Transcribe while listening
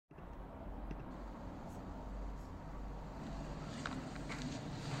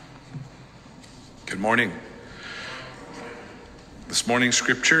Good morning. This morning's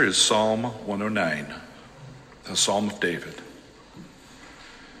scripture is Psalm 109, a psalm of David.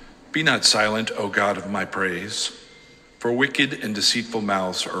 Be not silent, O God of my praise, for wicked and deceitful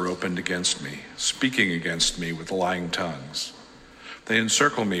mouths are opened against me, speaking against me with lying tongues. They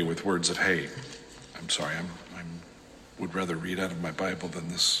encircle me with words of hate. I would rather read out of my Bible than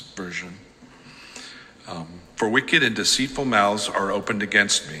this version. For wicked and deceitful mouths are opened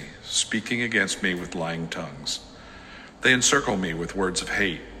against me, speaking against me with lying tongues. They encircle me with words of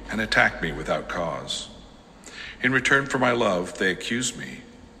hate and attack me without cause. In return for my love, they accuse me,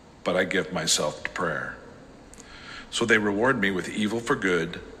 but I give myself to prayer. So they reward me with evil for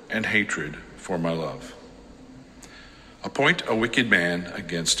good and hatred for my love. Appoint a wicked man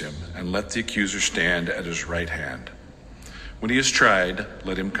against him, and let the accuser stand at his right hand. When he is tried,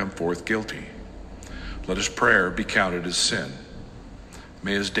 let him come forth guilty. Let his prayer be counted as sin.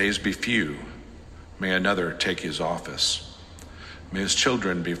 May his days be few. May another take his office. May his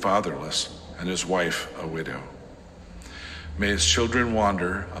children be fatherless, and his wife a widow. May his children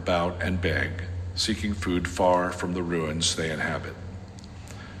wander about and beg, seeking food far from the ruins they inhabit.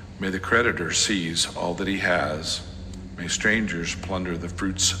 May the creditor seize all that he has. May strangers plunder the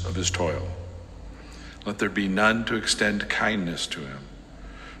fruits of his toil. Let there be none to extend kindness to him,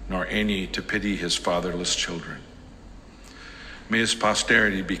 nor any to pity his fatherless children. May his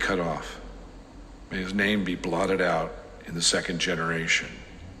posterity be cut off. May his name be blotted out in the second generation.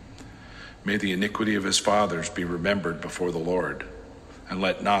 May the iniquity of his fathers be remembered before the Lord, and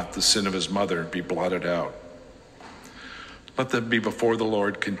let not the sin of his mother be blotted out. Let them be before the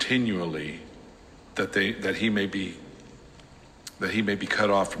Lord continually, that he may be cut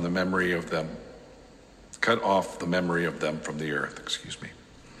off the memory of them from the earth.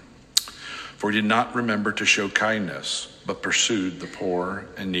 For he did not remember to show kindness, but pursued the poor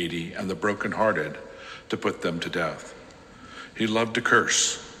and needy and the brokenhearted to put them to death. He loved to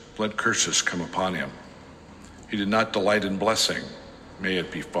curse. Let curses come upon him. He did not delight in blessing. May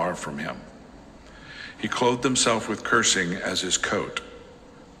it be far from him. He clothed himself with cursing as his coat.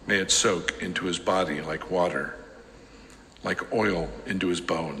 May it soak into his body like water, like oil into his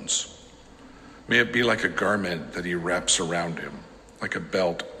bones. May it be like a garment that he wraps around him, like a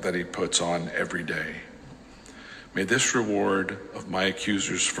belt that he puts on every day. May this reward of my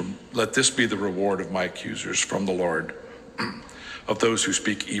accusers let this be the reward of my accusers from the Lord, of those who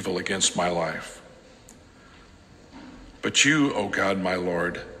speak evil against my life. But you, O God, my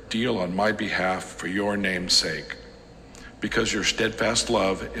Lord, deal on my behalf for your name's sake. Because your steadfast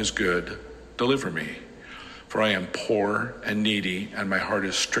love is good, deliver me. For I am poor and needy, and my heart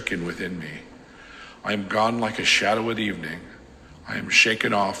is stricken within me. I am gone like a shadow at evening. I am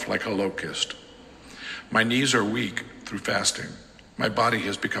shaken off like a locust. My knees are weak through fasting. My body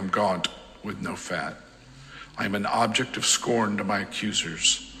has become gaunt with no fat. I am an object of scorn to my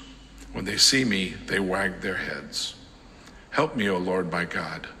accusers. When they see me, they wag their heads. Help me, O Lord my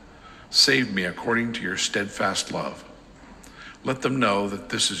God. Save me according to your steadfast love. Let them know that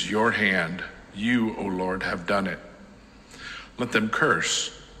this is your hand. You, O Lord, have done it. Let them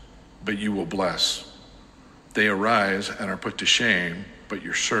curse, but you will bless. They arise and are put to shame, but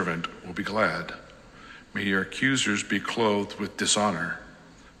your servant will be glad. May your accusers be clothed with dishonor.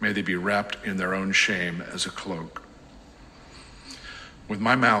 May they be wrapped in their own shame as a cloak. With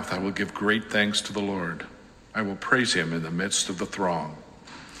my mouth I will give great thanks to the Lord. I will praise him in the midst of the throng,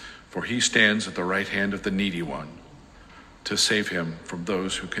 for he stands at the right hand of the needy one, to save him from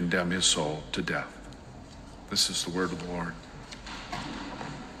those who condemn his soul to death. This is the word of the Lord.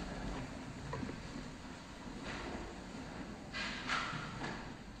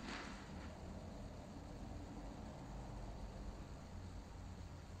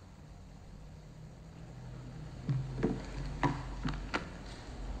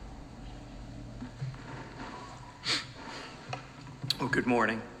 Well, good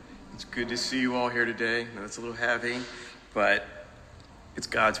morning. It's good to see you all here today. I know it's a little heavy, but it's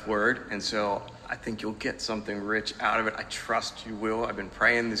God's word, and so I think you'll get something rich out of it. I trust you will. I've been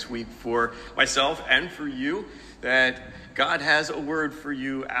praying this week for myself and for you that God has a word for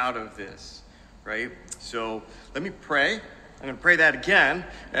you out of this, right? So let me pray. I'm going to pray that again,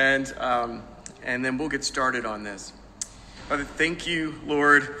 and then we'll get started on this. Father, thank you,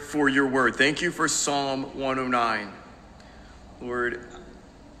 Lord, for your word. Thank you for Psalm 109. Lord,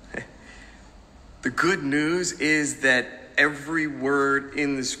 the good news is that every word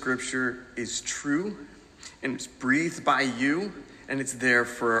in the scripture is true, and it's breathed by you, and it's there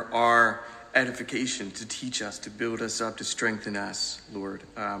for our edification, to teach us, to build us up, to strengthen us, Lord.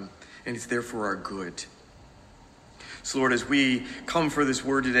 And it's there for our good. So Lord, as we come for this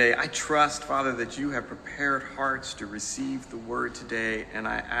word today, I trust, Father, that you have prepared hearts to receive the word today. And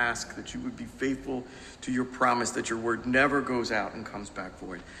I ask that you would be faithful to your promise that your word never goes out and comes back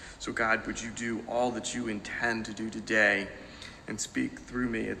void. So God, would you do all that you intend to do today and speak through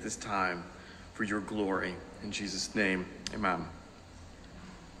me at this time for your glory. In Jesus' name, amen.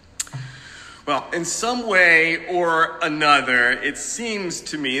 Well, in some way or another, it seems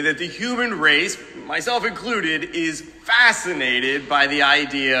to me that the human race, myself included, is fascinated by the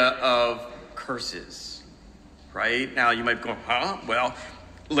idea of curses. Right? Now you might go, huh? Well,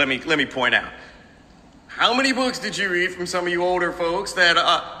 let me point out. How many books did you read from some of you older folks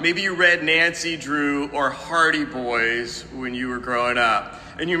that maybe you read Nancy Drew or Hardy Boys when you were growing up?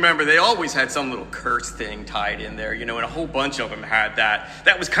 And you remember they always had some little curse thing tied in there, and a whole bunch of them had that.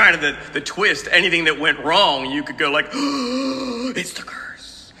 That was kind of the twist. Anything that went wrong, you could go like, oh, it's the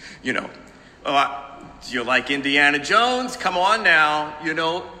curse. Do you like Indiana Jones? Come on now,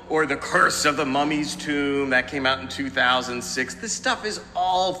 or The Curse of the Mummy's Tomb that came out in 2006. This stuff is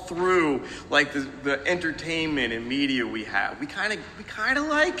all through like the entertainment and media we have. We kind of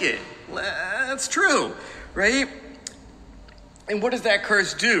like it. That's true, right? And what does that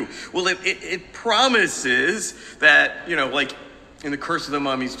curse do? Well, it promises that, like in The Curse of the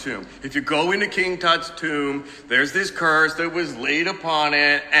Mummy's Tomb, if you go into King Tut's tomb, there's this curse that was laid upon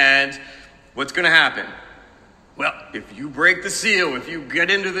it, and what's going to happen? Well, if you break the seal, if you get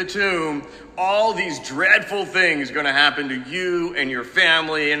into the tomb, all these dreadful things are going to happen to you and your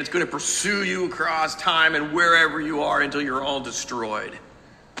family, and it's going to pursue you across time and wherever you are until you're all destroyed.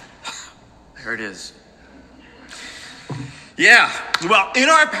 There it is. Yeah, well, in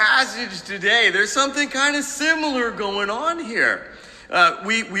our passage today, there's something kind of similar going on here.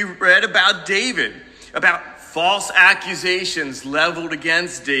 We read about David, about false accusations leveled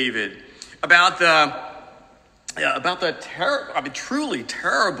against David, about the truly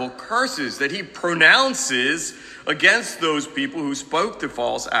terrible curses that he pronounces against those people who spoke the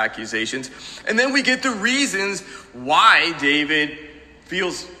false accusations. And then we get the reasons why David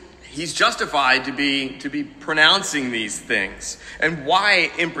feels he's justified to be pronouncing these things, and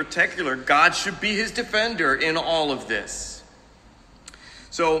why, in particular, God should be his defender in all of this.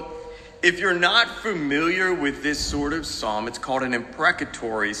 So, if you're not familiar with this sort of psalm, it's called an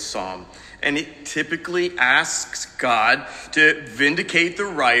imprecatory psalm, and it typically asks God to vindicate the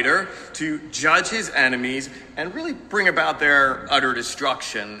writer, to judge his enemies, and really bring about their utter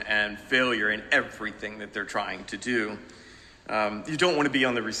destruction and failure in everything that they're trying to do. You don't want to be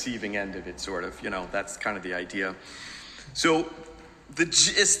on the receiving end of it, sort of. That's kind of the idea. So the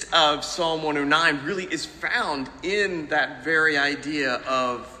gist of Psalm 109 really is found in that very idea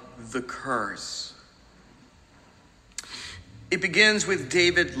of the curse. It begins with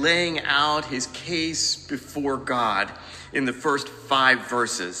David laying out his case before God in the first 5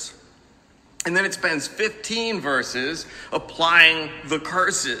 verses. And then it spends 15 verses applying the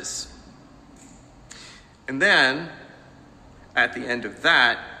curses. And then at the end of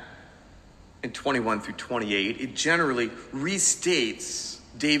that, in 21 through 28, it generally restates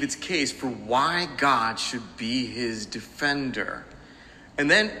David's case for why God should be his defender. And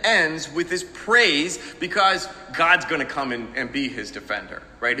then ends with this praise because God's going to come and be his defender,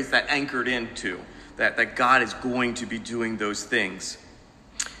 right? It's that anchored into that God is going to be doing those things.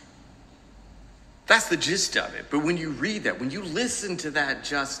 That's the gist of it. But when you read that, when you listen to that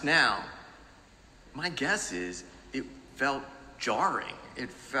just now, my guess is it felt jarring. It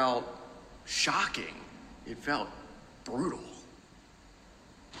felt shocking. It felt brutal.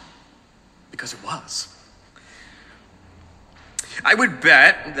 Because it was. I would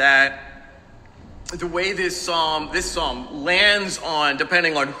bet that the way this psalm lands on,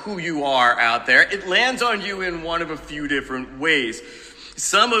 depending on who you are out there, it lands on you in one of a few different ways.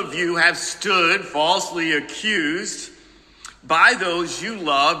 Some of you have stood falsely accused by those you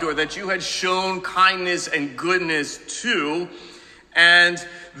loved or that you had shown kindness and goodness to, and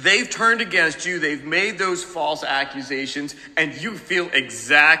they've turned against you, they've made those false accusations, and you feel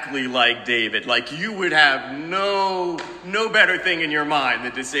exactly like David. Like you would have no better thing in your mind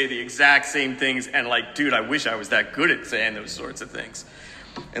than to say the exact same things, and like, dude, I wish I was that good at saying those sorts of things.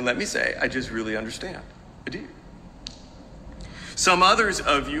 And let me say, I just really understand. I do. Some others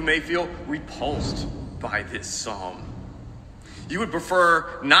of you may feel repulsed by this psalm. You would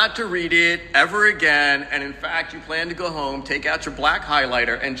prefer not to read it ever again, and in fact, you plan to go home, take out your black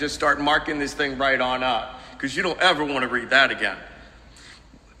highlighter, and just start marking this thing right on up, because you don't ever want to read that again.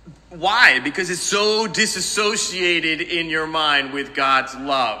 Why? Because it's so disassociated in your mind with God's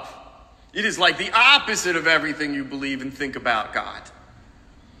love. It is like the opposite of everything you believe and think about God.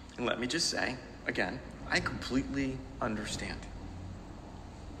 And let me just say, again, I completely understand.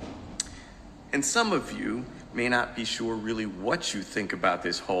 And some of you may not be sure really what you think about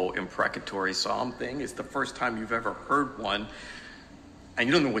this whole imprecatory psalm thing. It's the first time you've ever heard one, and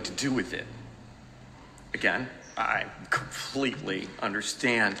you don't know what to do with it. Again, I completely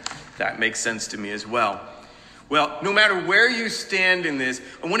understand. That makes sense to me as well. Well, no matter where you stand in this,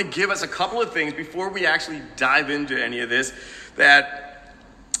 I want to give us a couple of things before we actually dive into any of this that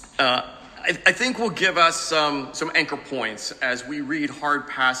I think will give us some anchor points as we read hard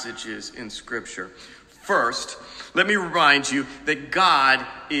passages in Scripture. First, let me remind you that God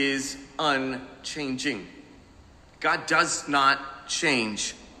is unchanging. God does not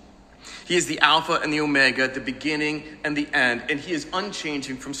change. He is the Alpha and the Omega, the beginning and the end, and he is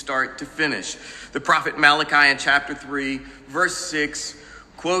unchanging from start to finish. The prophet Malachi in chapter 3, verse 6,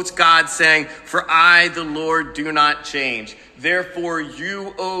 quotes God saying, "For I, the Lord, do not change. Therefore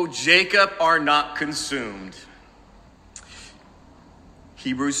you, O Jacob, are not consumed."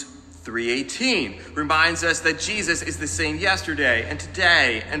 Hebrews 3:18 reminds us that Jesus is the same yesterday and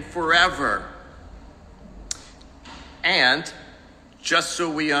today and forever. And just so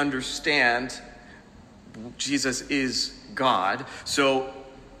we understand, Jesus is God. So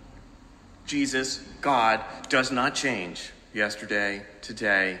Jesus, God, does not change yesterday,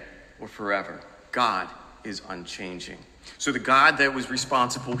 today, or forever. God is unchanging. So the God that was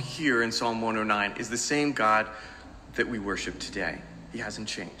responsible here in Psalm 109 is the same God that we worship today. He hasn't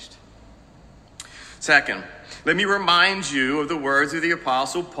changed. Second, let me remind you of the words of the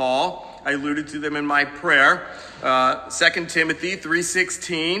Apostle Paul. I alluded to them in my prayer. 2 Timothy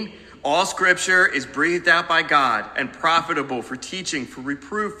 3:16, all Scripture is breathed out by God and profitable for teaching, for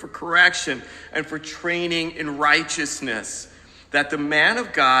reproof, for correction, and for training in righteousness, that the man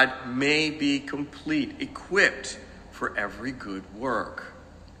of God may be complete, equipped for every good work.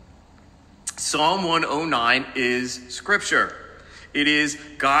 Psalm 109 is Scripture. It is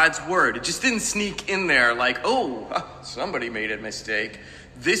God's word. It just didn't sneak in there like, oh, somebody made a mistake.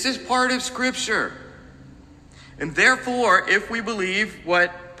 This is part of Scripture. And therefore, if we believe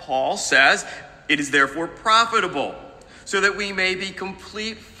what Paul says, it is therefore profitable, so that we may be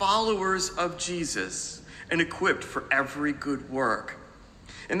complete followers of Jesus and equipped for every good work.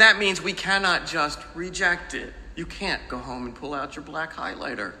 And that means we cannot just reject it. You can't go home and pull out your black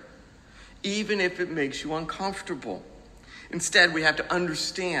highlighter, even if it makes you uncomfortable. Instead, we have to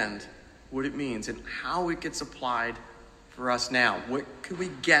understand what it means and how it gets applied for us now. What could we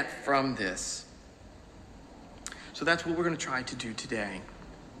get from this? So that's what we're going to try to do today.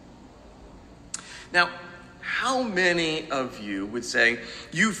 Now, how many of you would say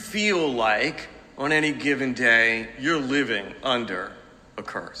you feel like on any given day you're living under a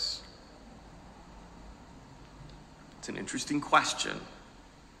curse? It's an interesting question.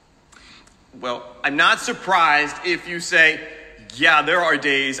 Well, I'm not surprised if you say, yeah, there are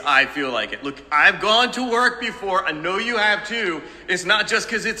days I feel like it. Look, I've gone to work before. I know you have too. It's not just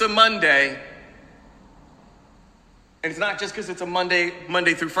because it's a Monday. And it's not just because it's a Monday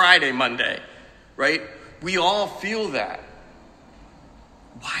through Friday Monday, right? We all feel that.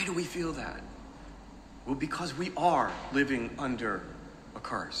 Why do we feel that? Well, because we are living under a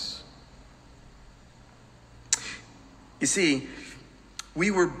curse. You see,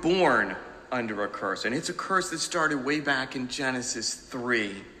 we were born under a curse, and it's a curse that started way back in Genesis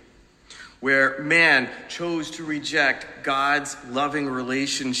 3, where man chose to reject God's loving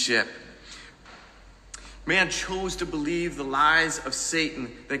relationship. Man chose to believe the lies of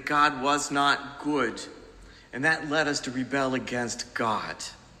Satan, that God was not good, and that led us to rebel against God.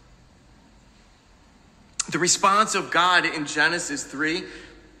 The response of God in Genesis 3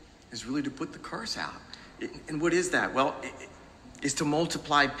 is really to put the curse out. And what is that? Well, is to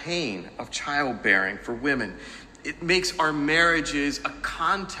multiply pain of childbearing for women. It makes our marriages a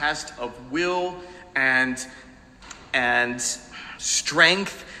contest of will and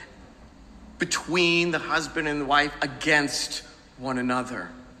strength between the husband and the wife against one another.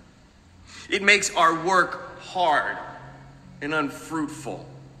 It makes our work hard and unfruitful.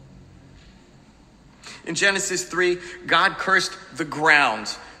 In Genesis 3, God cursed the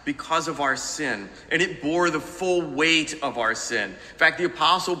ground because of our sin, and it bore the full weight of our sin. In fact, the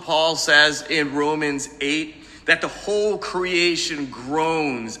Apostle Paul says in Romans 8 that the whole creation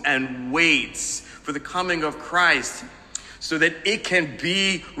groans and waits for the coming of Christ so that it can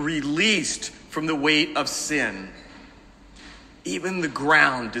be released from the weight of sin. Even the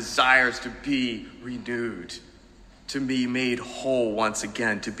ground desires to be renewed, to be made whole once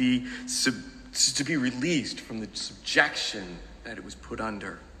again, to be released from the subjection that it was put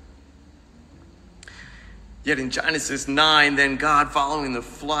under. Yet in Genesis 9, then God, following the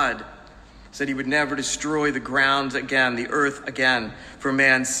flood, said he would never destroy the ground again, the earth again, for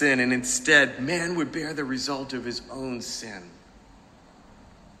man's sin. And instead, man would bear the result of his own sin.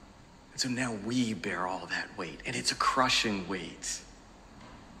 And so now we bear all that weight, and it's a crushing weight.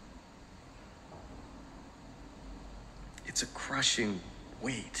 It's a crushing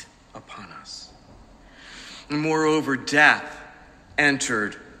weight upon us. And moreover, death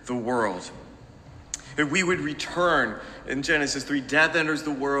entered the world. And we would return, in Genesis 3, death enters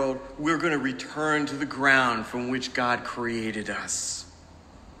the world. We're going to return to the ground from which God created us.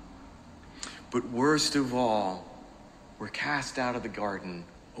 But worst of all, we're cast out of the garden,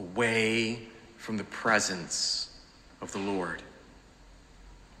 away from the presence of the Lord.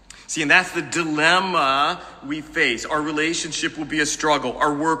 See, and that's the dilemma we face. Our relationship will be a struggle.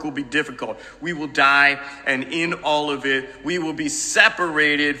 Our work will be difficult. We will die, and in all of it, we will be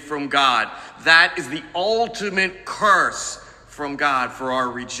separated from God. That is the ultimate curse from God for our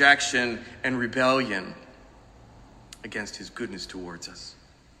rejection and rebellion against his goodness towards us.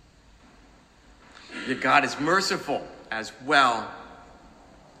 Yet God is merciful as well.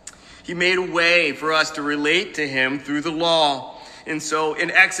 He made a way for us to relate to him through the law. And so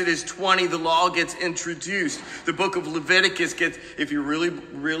in Exodus 20, the law gets introduced. The book of Leviticus gets, if you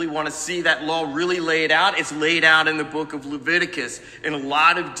really want to see that law really laid out, it's laid out in the book of Leviticus in a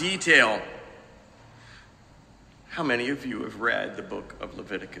lot of detail. How many of you have read the book of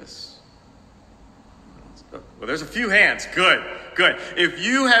Leviticus? Well, there's a few hands. Good. If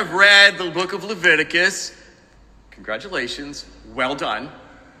you have read the book of Leviticus, congratulations, well done.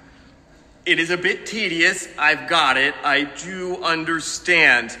 It is a bit tedious. I've got it. I do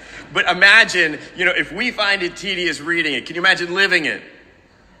understand. But imagine, if we find it tedious reading it, can you imagine living it?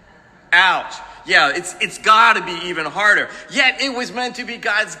 Ouch. Yeah, it's got to be even harder. Yet it was meant to be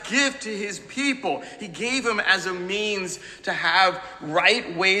God's gift to his people. He gave them as a means to have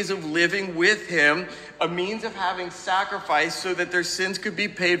right ways of living with him, a means of having sacrifice so that their sins could be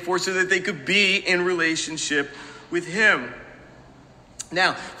paid for, so that they could be in relationship with him.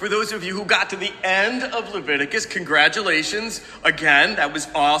 Now, for those of you who got to the end of Leviticus, congratulations. Again, that was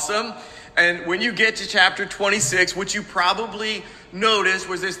awesome. And when you get to chapter 26, what you probably noticed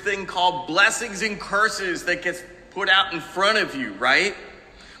was this thing called blessings and curses that gets put out in front of you, right?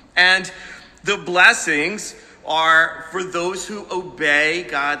 And the blessings are for those who obey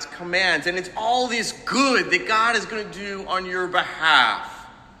God's commands. And it's all this good that God is going to do on your behalf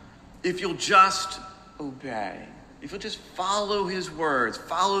if you'll just obey. If you'll just follow his words,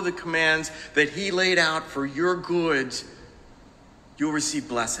 follow the commands that he laid out for your good, you'll receive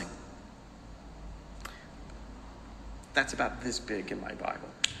blessing. That's about this big in my Bible.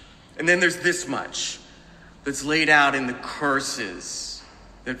 And then there's this much that's laid out in the curses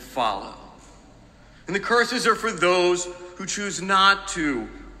that follow. And the curses are for those who choose not to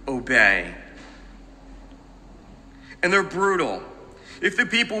obey. And they're brutal. If the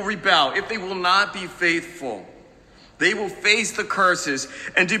people rebel, if they will not be faithful, they will face the curses.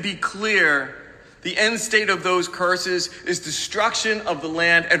 And to be clear, the end state of those curses is destruction of the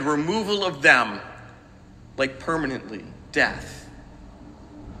land and removal of them, like permanently, death.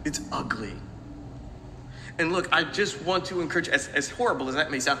 It's ugly. And look, I just want to encourage, as horrible as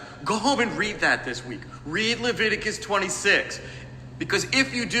that may sound, go home and read that this week. Read Leviticus 26. Because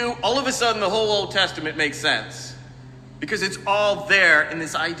if you do, all of a sudden the whole Old Testament makes sense. Because it's all there in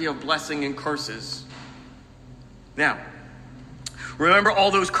this idea of blessing and curses. Now, remember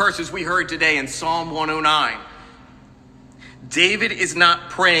all those curses we heard today in Psalm 109. David is not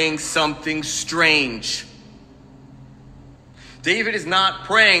praying something strange. David is not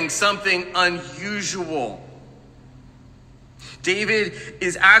praying something unusual. David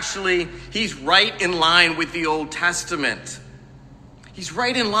is he's right in line with the Old Testament. He's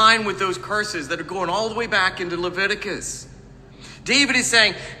right in line with those curses that are going all the way back into Leviticus. David is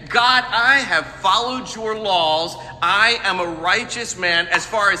saying, God, I have followed your laws. I am a righteous man as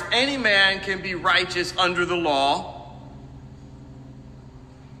far as any man can be righteous under the law.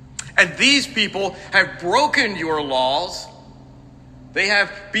 And these people have broken your laws. They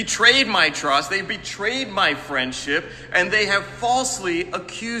have betrayed my trust. They've betrayed my friendship. And they have falsely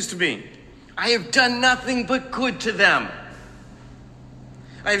accused me. I have done nothing but good to them.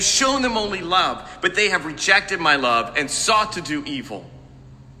 I have shown them only love, but they have rejected my love and sought to do evil.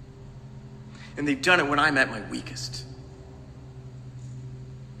 And they've done it when I'm at my weakest.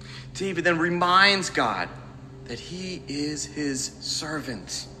 David then reminds God that he is his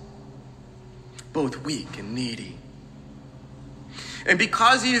servant, both weak and needy. And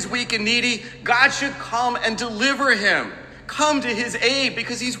because he is weak and needy, God should come and deliver him. Come to his aid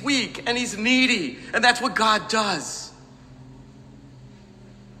because he's weak and he's needy. And that's what God does.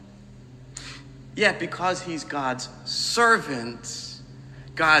 Yet because he's God's servant,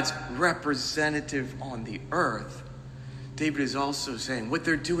 God's representative on the earth, David is also saying, what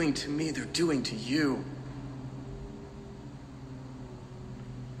they're doing to me, they're doing to you.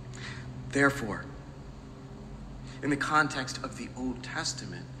 Therefore, in the context of the Old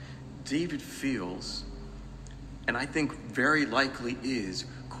Testament, David feels, and I think very likely is,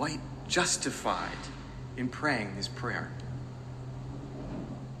 quite justified in praying this prayer.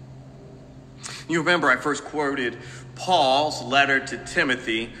 You remember I first quoted Paul's letter to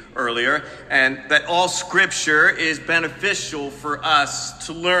Timothy earlier, and that all scripture is beneficial for us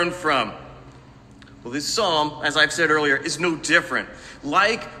to learn from. Well, this psalm, as I've said earlier, is no different.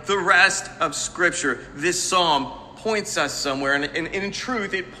 Like the rest of scripture, this psalm points us somewhere, and in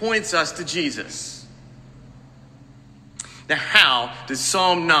truth, it points us to Jesus. Now, how does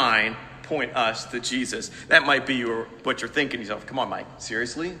Psalm 9 point us to Jesus? That might be what you're thinking to yourself. Come on, Mike,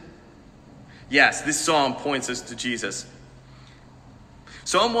 seriously? Yes, this psalm points us to Jesus.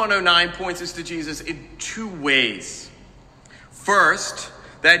 Psalm 109 points us to Jesus in two ways. First,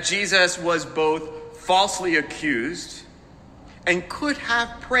 that Jesus was both falsely accused and could have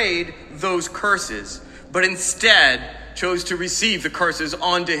prayed those curses, but instead chose to receive the curses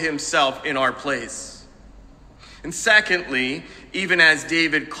onto himself in our place. And secondly, even as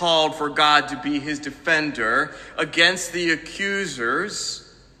David called for God to be his defender against the accusers,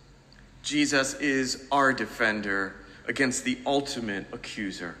 Jesus is our defender against the ultimate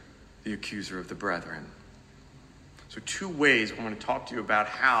accuser, the accuser of the brethren. So two ways I want to talk to you about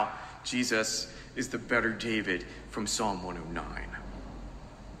how Jesus is the better David from Psalm 109.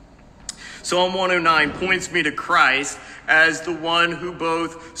 Psalm 109 points me to Christ as the one who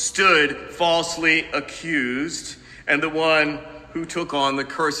both stood falsely accused and the one who took on the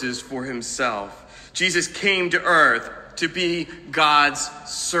curses for himself. Jesus came to earth to be God's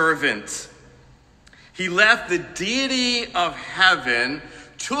servant. He left the deity of heaven,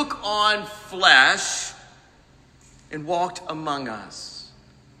 took on flesh, and walked among us.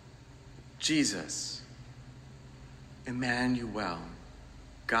 Jesus, Emmanuel,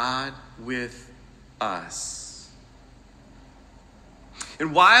 God with us.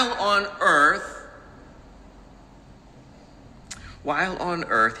 And while on earth,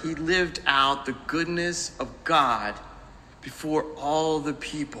 he lived out the goodness of God before all the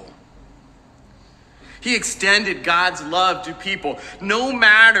people. He extended God's love to people, no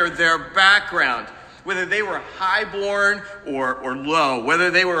matter their background, whether they were highborn or low, whether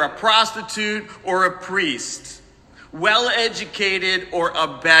they were a prostitute or a priest, well-educated or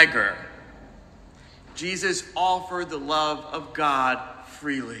a beggar. Jesus offered the love of God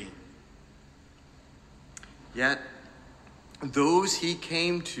freely. Yet, those he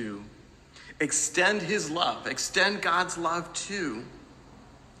came to extend his love, extend God's love to,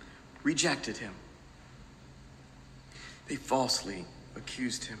 rejected him. They falsely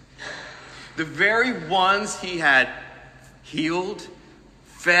accused him. The very ones he had healed,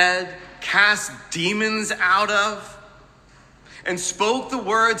 fed, cast demons out of, and spoke the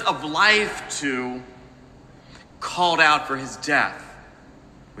words of life to, called out for his death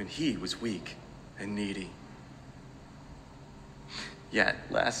when he was weak and needy. Yet,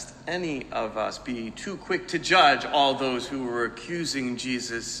 lest any of us be too quick to judge all those who were accusing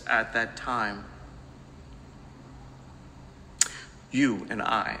Jesus at that time, you and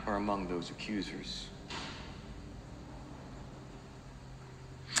I are among those accusers.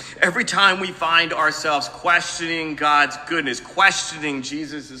 Every time we find ourselves questioning God's goodness, questioning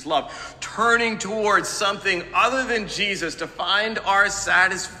Jesus' love, turning towards something other than Jesus to find our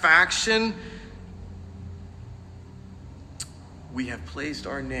satisfaction, we have placed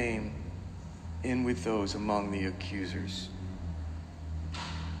our name in with those among the accusers,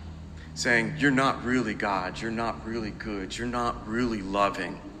 saying, you're not really God, you're not really good, you're not really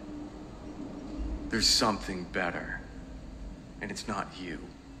loving. There's something better, and it's not you.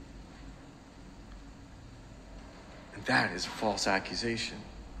 And that is a false accusation,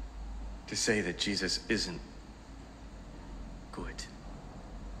 to say that Jesus isn't good,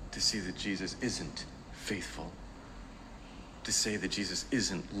 to say that Jesus isn't faithful, to say that Jesus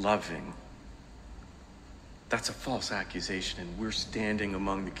isn't loving. That's a false accusation, and we're standing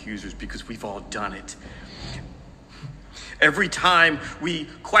among the accusers because we've all done it. Every time we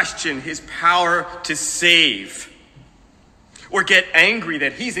question his power to save, or get angry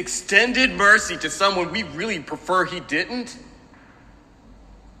that he's extended mercy to someone we really prefer he didn't,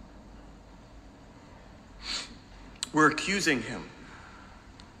 we're accusing him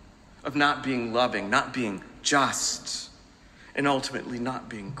of not being loving, not being just, and ultimately not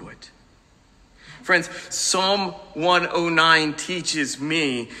being good. Friends, Psalm 109 teaches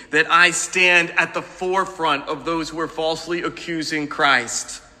me that I stand at the forefront of those who are falsely accusing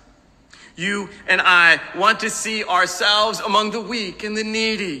Christ. You and I want to see ourselves among the weak and the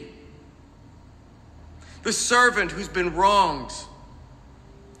needy, the servant who's been wronged.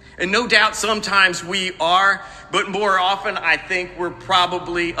 And no doubt sometimes we are, but more often I think we're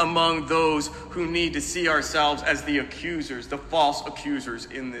probably among those who need to see ourselves as the accusers, the false accusers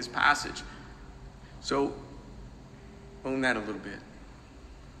in this passage. So own that a little bit.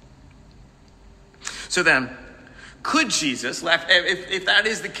 So then, could Jesus, if that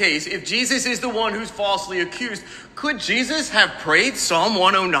is the case, if Jesus is the one who's falsely accused, could Jesus have prayed Psalm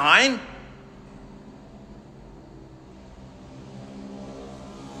 109?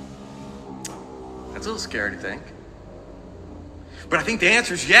 That's a little scary to think. But I think the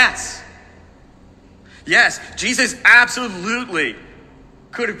answer is yes. Yes, Jesus absolutely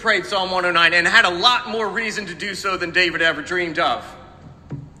could have prayed Psalm 109 and had a lot more reason to do so than David ever dreamed of.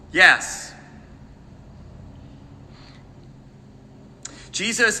 Yes.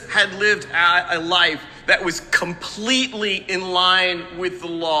 Jesus had lived a life that was completely in line with the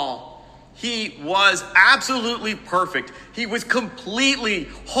law. He was absolutely perfect. He was completely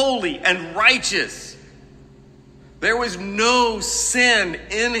holy and righteous. There was no sin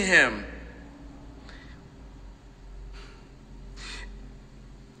in him.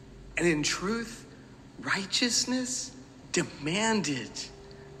 And in truth, righteousness demanded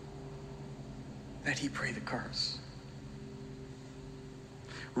that he pray the curse.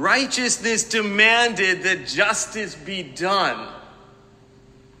 Righteousness demanded that justice be done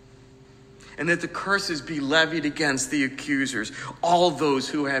and that the curses be levied against the accusers, all those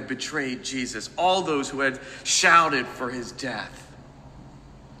who had betrayed Jesus, all those who had shouted for his death.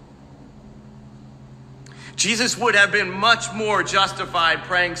 Jesus would have been much more justified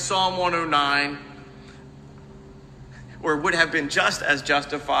praying Psalm 109, or would have been just as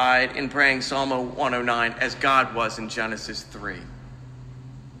justified in praying Psalm 109 as God was in Genesis 3.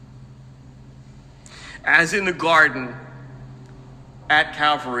 As in the garden at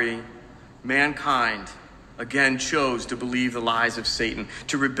Calvary, mankind again chose to believe the lies of Satan,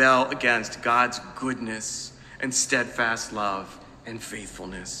 to rebel against God's goodness and steadfast love and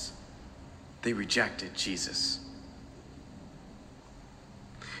faithfulness. They rejected Jesus.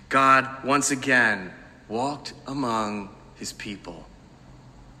 God once again walked among his people,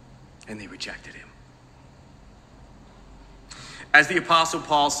 and they rejected him. As the Apostle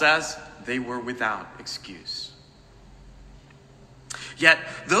Paul says, they were without excuse. Yet,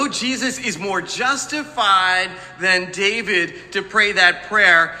 though Jesus is more justified than David to pray that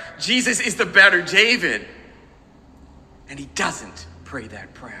prayer, Jesus is the better David, and he doesn't pray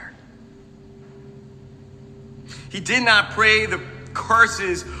that prayer. He did not pray the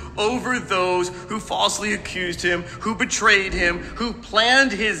curses over those who falsely accused him, who betrayed him, who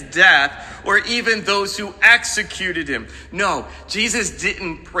planned his death, or even those who executed him. No, Jesus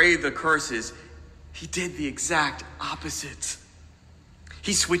didn't pray the curses. He did the exact opposite.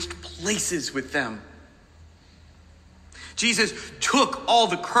 He switched places with them. Jesus took all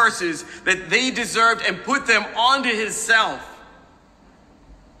the curses that they deserved and put them onto himself,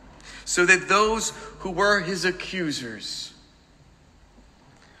 so that those who were his accusers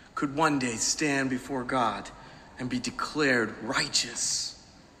could one day stand before God and be declared righteous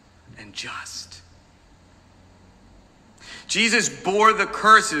and just. Jesus bore the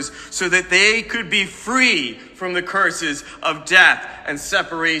curses so that they could be free from the curses of death and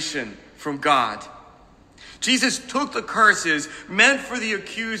separation from God. Jesus took the curses meant for the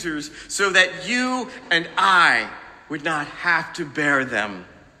accusers so that you and I would not have to bear them.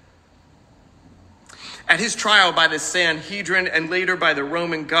 At his trial by the Sanhedrin and later by the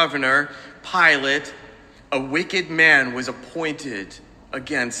Roman governor, Pilate, a wicked man was appointed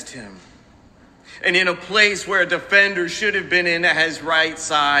against him. And in a place where a defender should have been in at his right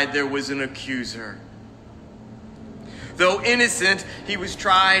side, there was an accuser. Though innocent, he was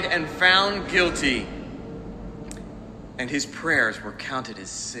tried and found guilty, and his prayers were counted as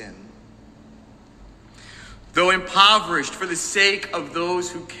sin. Though impoverished for the sake of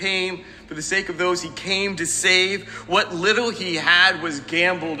those he came to save, what little he had was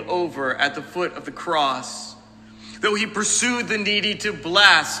gambled over at the foot of the cross. Though he pursued the needy to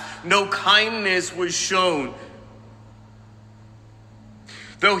bless, no kindness was shown.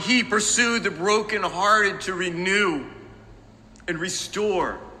 Though he pursued the brokenhearted to renew and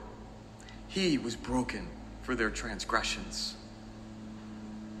restore, he was broken for their transgressions.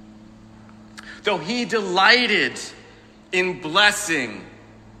 Though he delighted in blessing,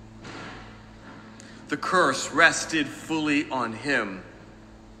 the curse rested fully on him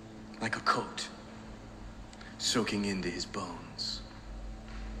like a coat. soaking into his bones.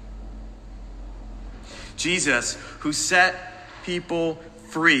 Jesus, who set people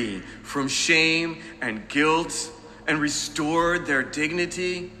free from shame and guilt and restored their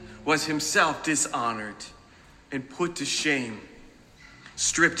dignity, was himself dishonored and put to shame,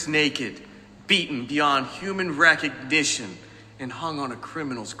 stripped naked, beaten beyond human recognition, and hung on a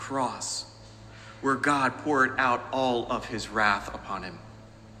criminal's cross, where God poured out all of his wrath upon him.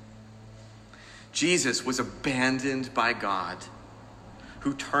 Jesus was abandoned by God,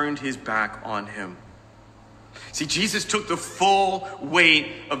 who turned his back on him. See, Jesus took the full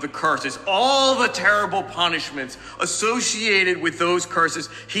weight of the curses, all the terrible punishments associated with those curses.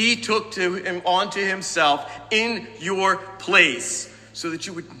 He took onto himself in your place so that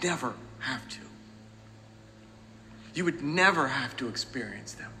you would never have to. You would never have to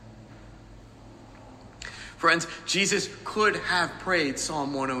experience them. Friends, Jesus could have prayed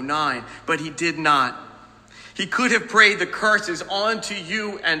Psalm 109, but he did not. He could have prayed the curses onto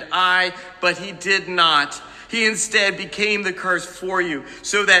you and I, but he did not. He instead became the curse for you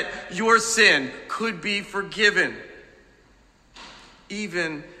so that your sin could be forgiven,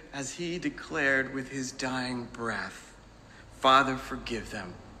 even as he declared with his dying breath, "Father, forgive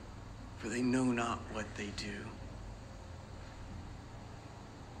them, for they know not what they do."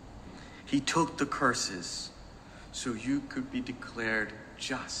 He took the curses so you could be declared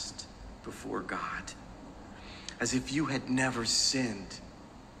just before God, as if you had never sinned,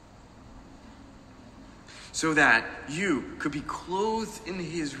 so that you could be clothed in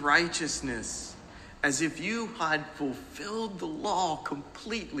his righteousness, as if you had fulfilled the law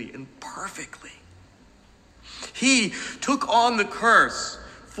completely and perfectly. He took on the curse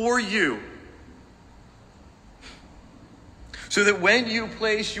for you, so that when you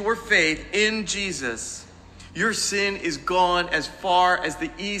place your faith in Jesus, your sin is gone as far as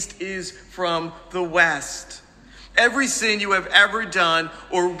the east is from the west. Every sin you have ever done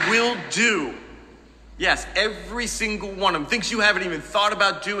or will do, yes, every single one of them, things you haven't even thought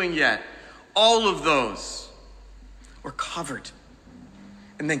about doing yet, all of those were covered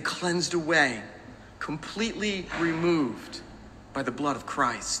and then cleansed away, completely removed by the blood of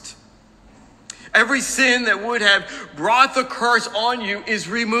Christ. Every sin that would have brought the curse on you is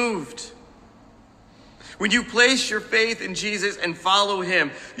removed. When you place your faith in Jesus and follow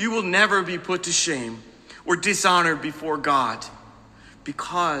him, you will never be put to shame or dishonored before God,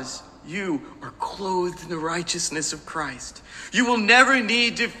 because you are clothed in the righteousness of Christ. You will never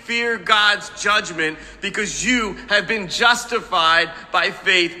need to fear God's judgment, because you have been justified by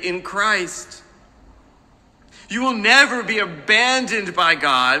faith in Christ. You will never be abandoned by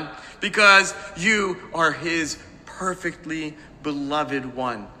God, because you are his perfectly beloved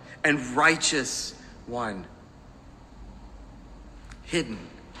one and righteous one, hidden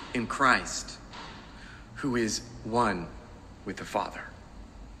in Christ, who is one with the Father.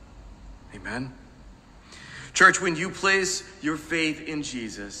 Amen. Church, when you place your faith in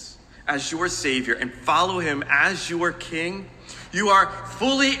Jesus as your Savior and follow him as your King, you are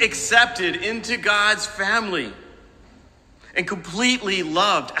fully accepted into God's family and completely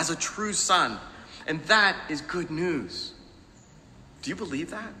loved as a true son. And that is good news. Do you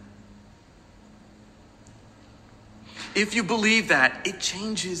believe that? If you believe that, it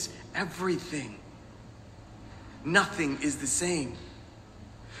changes everything. Nothing is the same.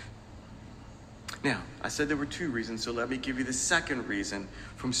 Now, I said there were two reasons, so let me give you the second reason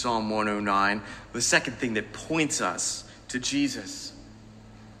from Psalm 109, the second thing that points us to Jesus.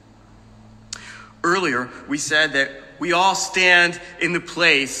 Earlier, we said that we all stand in the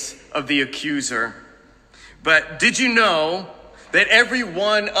place of the accuser. But did you know that every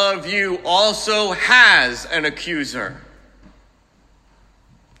one of you also has an accuser?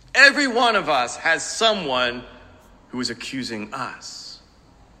 Every one of us has someone who is accusing us.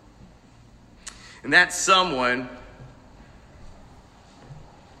 And that someone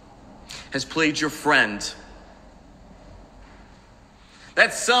has played your friend.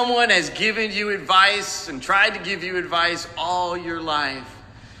 That someone has given you advice and tried to give you advice all your life.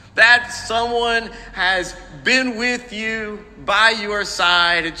 That someone has been with you by your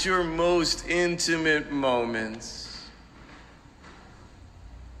side at your most intimate moments.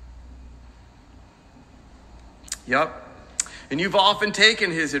 Yep. And you've often taken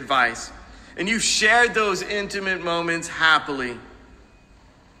his advice, and you've shared those intimate moments happily.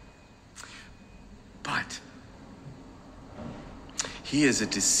 But he is a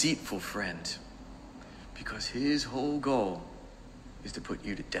deceitful friend, because his whole goal is to put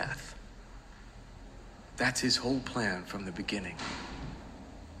you to death. That's his whole plan from the beginning.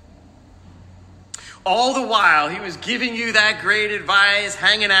 All the while, he was giving you that great advice,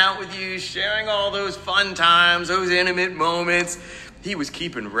 hanging out with you, sharing all those fun times, those intimate moments. He was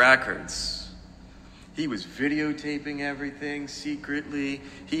keeping records. He was videotaping everything secretly.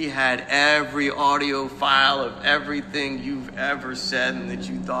 He had every audio file of everything you've ever said and that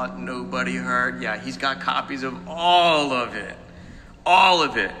you thought nobody heard. Yeah, he's got copies of all of it. All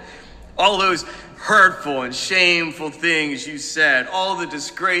of it. All those hurtful and shameful things you said. All the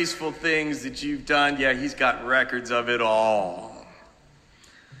disgraceful things that you've done. Yeah, he's got records of it all.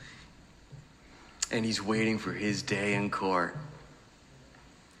 And he's waiting for his day in court.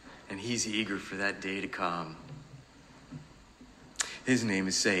 And he's eager for that day to come. His name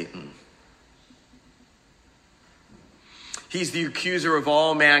is Satan. He's the accuser of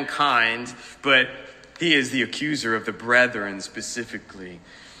all mankind, but he is the accuser of the brethren specifically.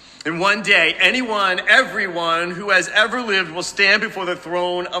 And one day, anyone, everyone who has ever lived will stand before the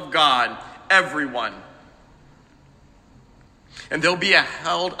throne of God. Everyone. And they'll be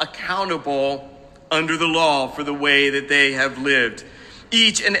held accountable under the law for the way that they have lived.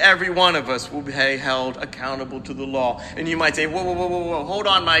 Each and every one of us will be held accountable to the law. And you might say, whoa, hold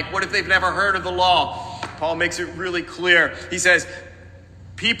on, Mike. What if they've never heard of the law? Paul makes it really clear. He says,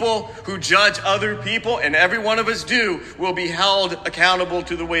 people who judge other people, and every one of us do, will be held accountable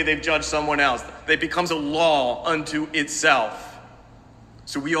to the way they've judged someone else. It becomes a law unto itself.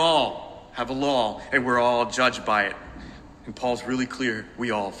 So we all have a law, and we're all judged by it. And Paul's really clear,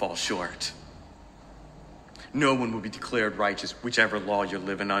 we all fall short. No one will be declared righteous, whichever law you're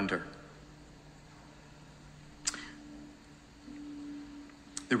living under.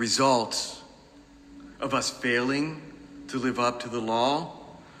 The result of us failing to live up to the law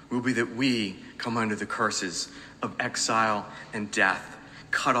will be that we come under the curses of exile and death,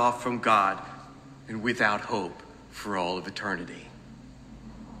 cut off from God and without hope for all of eternity.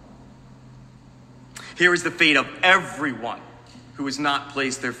 Here is the fate of everyone who has not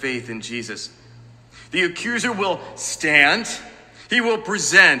placed their faith in Jesus. The accuser will stand. He will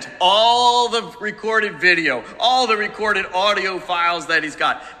present all the recorded video, all the recorded audio files that he's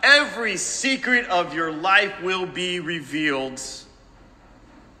got. Every secret of your life will be revealed.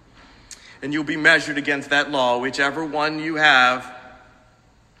 And you'll be measured against that law, whichever one you have.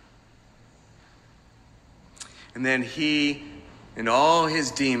 And then he and all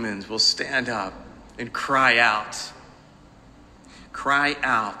his demons will stand up and cry out. Cry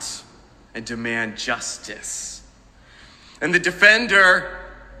out and demand justice. And the defender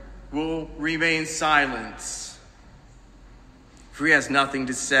will remain silent, for he has nothing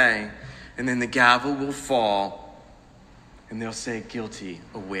to say. And then the gavel will fall, and they'll say, guilty,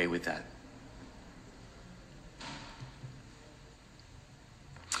 away with that.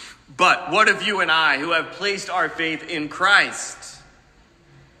 But what of you and I who have placed our faith in Christ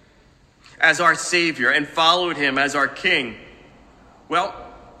as our Savior and followed him as our King? Well,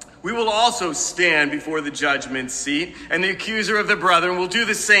 we will also stand before the judgment seat, and the accuser of the brethren will do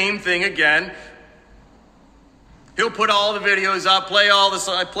the same thing again. He'll put all the videos up, play all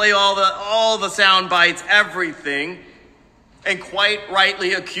the sound bites, everything, and quite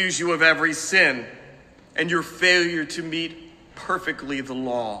rightly accuse you of every sin and your failure to meet perfectly the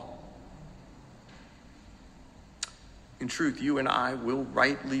law. In truth, you and I will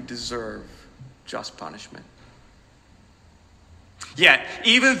rightly deserve just punishment. Yet,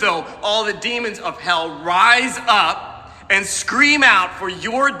 even though all the demons of hell rise up and scream out for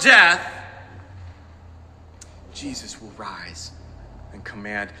your death, Jesus will rise and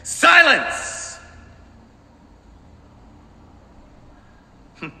command, silence!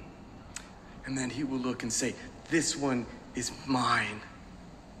 And then he will look and say, this one is mine.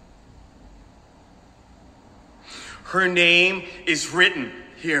 Her name is written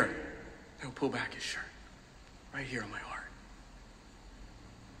here. He'll pull back his shirt. Right here on my heart.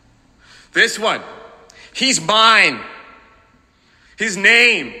 This one, he's mine. His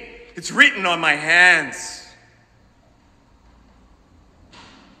name, it's written on my hands.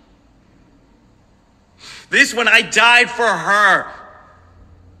 This one, I died for her.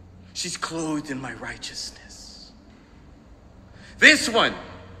 She's clothed in my righteousness. This one,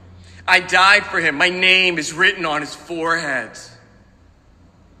 I died for him. My name is written on his forehead.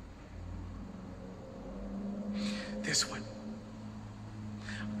 This one,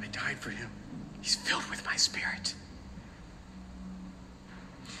 I died for him. He's filled with my spirit.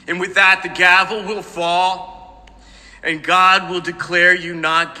 And with that, the gavel will fall, and God will declare you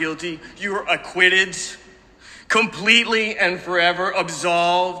not guilty. You are acquitted, completely and forever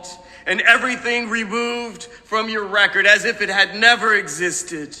absolved, and everything removed from your record as if it had never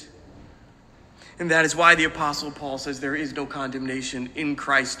existed. And that is why the Apostle Paul says there is no condemnation in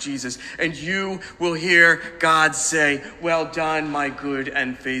Christ Jesus. And you will hear God say, "Well done, my good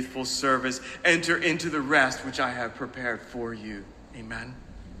and faithful servant. Enter into the rest which I have prepared for you." Amen.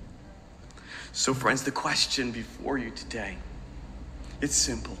 So friends, the question before you today, it's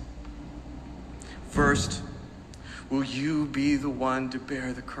simple. First, will you be the one to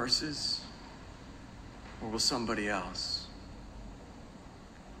bear the curses? Or will somebody else?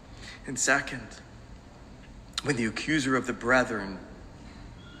 And second, when the accuser of the brethren,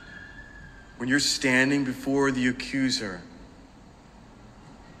 when you're standing before the accuser,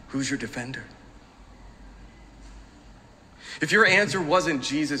 who's your defender? If your answer wasn't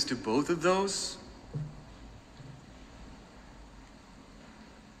Jesus to both of those,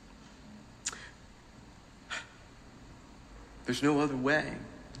 there's no other way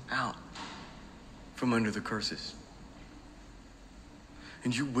out from under the curses.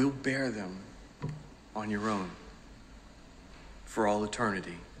 And you will bear them on your own for all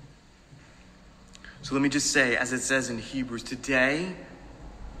eternity. So let me just say, as it says in Hebrews, today,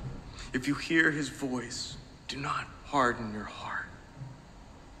 if you hear his voice, do not harden your heart.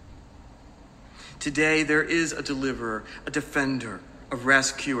 Today, there is a deliverer, a defender, a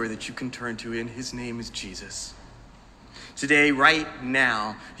rescuer that you can turn to, and his name is Jesus. Today, right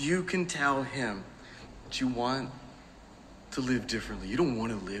now, you can tell him that you want to live differently. You don't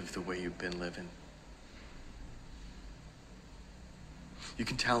want to live the way you've been living. You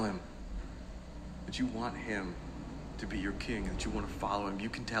can tell him that you want him to be your king and that you want to follow him. You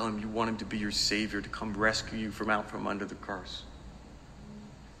can tell him you want him to be your savior, to come rescue you from out from under the curse.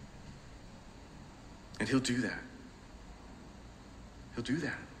 And he'll do that. He'll do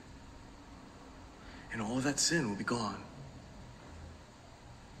that. And all of that sin will be gone.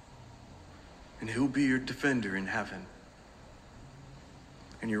 And he'll be your defender in heaven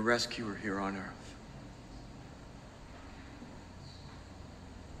and your rescuer here on earth.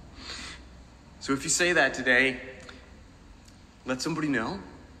 So if you say that today, let somebody know.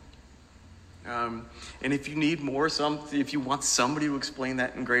 And if you need more, if you want somebody to explain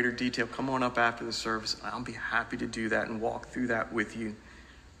that in greater detail, come on up after the service. I'll be happy to do that and walk through that with you.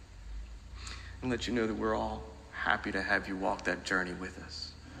 And let you know that we're all happy to have you walk that journey with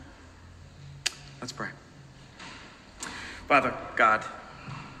us. Let's pray. Father God,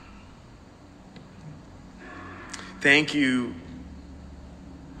 thank you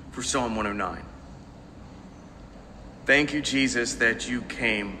for Psalm 109. Thank you, Jesus, that you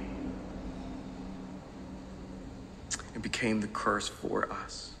came and became the curse for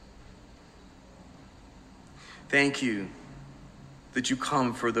us. Thank you that you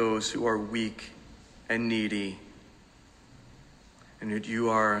come for those who are weak and needy, and that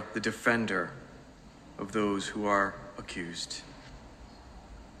you are the defender of those who are accused.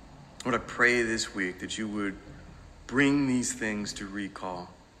 Lord, I pray this week that you would bring these things to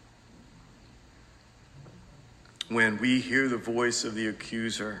recall. When we hear the voice of the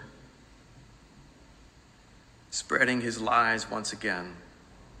accuser spreading his lies once again,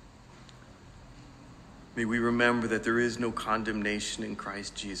 may we remember that there is no condemnation in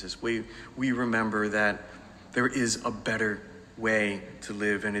Christ Jesus. We remember that there is a better way to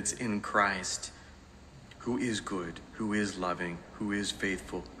live, and it's in Christ, who is good, who is loving, who is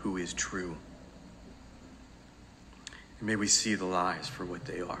faithful, who is true. And may we see the lies for what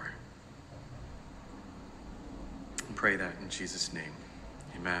they are. And pray that in Jesus' name.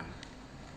 Amen.